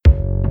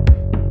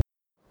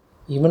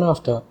Even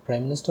after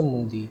Prime Minister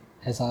Modi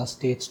has asked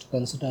states to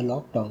consider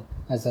lockdown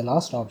as the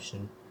last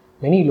option,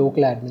 many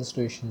local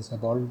administrations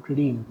have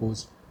already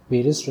imposed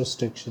various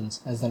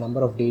restrictions as the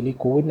number of daily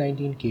COVID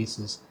 19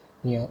 cases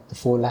near the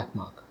 4 lakh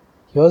mark.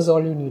 Here's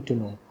all you need to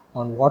know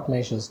on what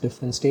measures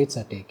different states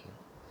are taking.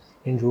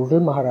 In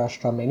rural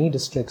Maharashtra, many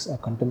districts are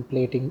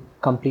contemplating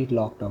complete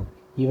lockdown,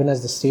 even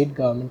as the state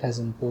government has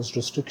imposed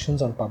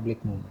restrictions on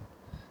public movement.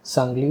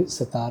 Sangli,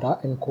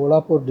 Satara, and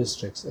Kolhapur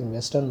districts in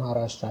western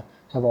Maharashtra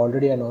have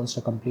already announced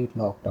a complete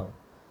lockdown.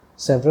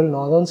 Several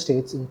northern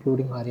states,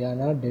 including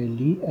Haryana,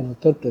 Delhi, and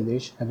Uttar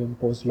Pradesh, have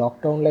imposed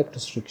lockdown like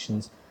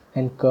restrictions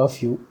and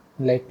curfew,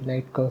 like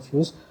night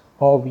curfews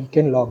or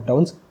weekend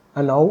lockdowns,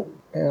 are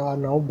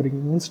now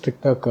bringing in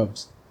stricter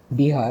curbs.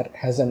 Bihar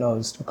has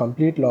announced a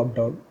complete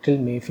lockdown till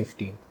May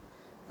 15th.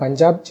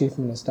 Punjab Chief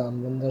Minister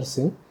Amrinder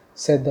Singh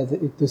said that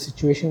if the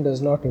situation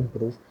does not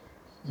improve,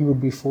 he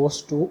would be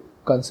forced to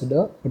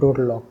consider a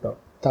total lockdown.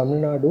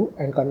 Tamil Nadu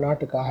and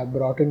Karnataka have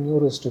brought in new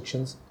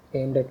restrictions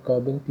aimed at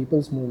curbing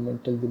people's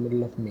movement till the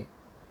middle of May.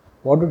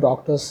 What do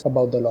doctors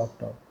about the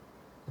lockdown?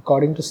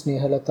 According to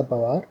Snehalata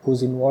Pawar, who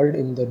is involved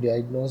in the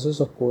diagnosis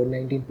of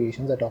COVID-19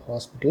 patients at a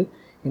hospital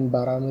in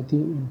Baramati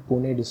in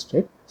Pune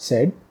district,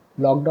 said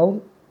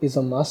lockdown is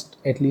a must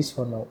at least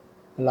for now.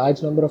 A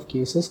large number of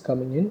cases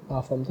coming in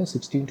are from the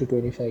 16 to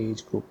 25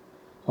 age group.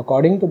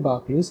 According to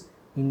Barclays,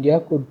 India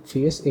could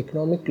face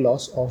economic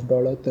loss of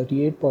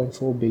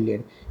 $38.4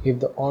 billion if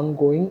the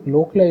ongoing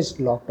localized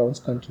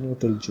lockdowns continue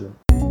till June.